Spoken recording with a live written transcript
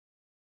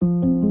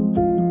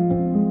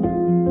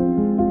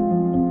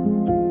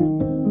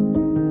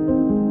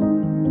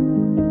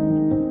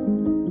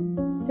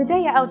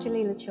Today at Al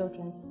Jalila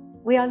Children's,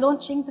 we are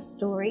launching the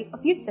story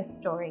of Yousef's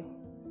story.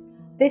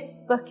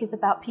 This book is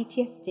about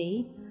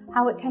PTSD,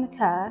 how it can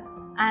occur,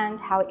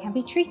 and how it can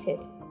be treated.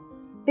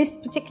 This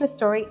particular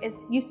story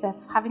is Yousef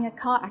having a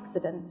car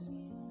accident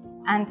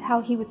and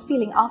how he was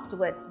feeling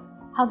afterwards,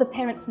 how the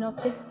parents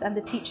noticed and the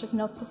teachers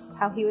noticed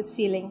how he was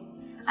feeling,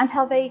 and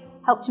how they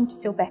helped him to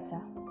feel better.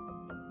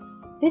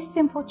 This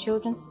simple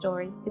children's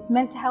story is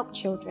meant to help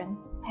children,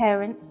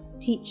 parents,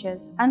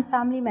 teachers, and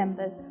family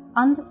members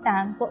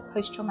understand what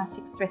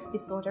post-traumatic stress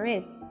disorder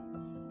is,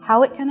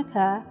 how it can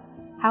occur,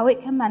 how it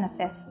can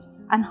manifest,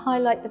 and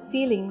highlight the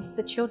feelings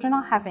the children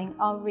are having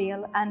are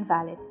real and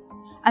valid,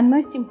 and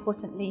most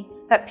importantly,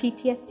 that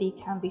PTSD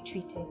can be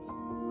treated.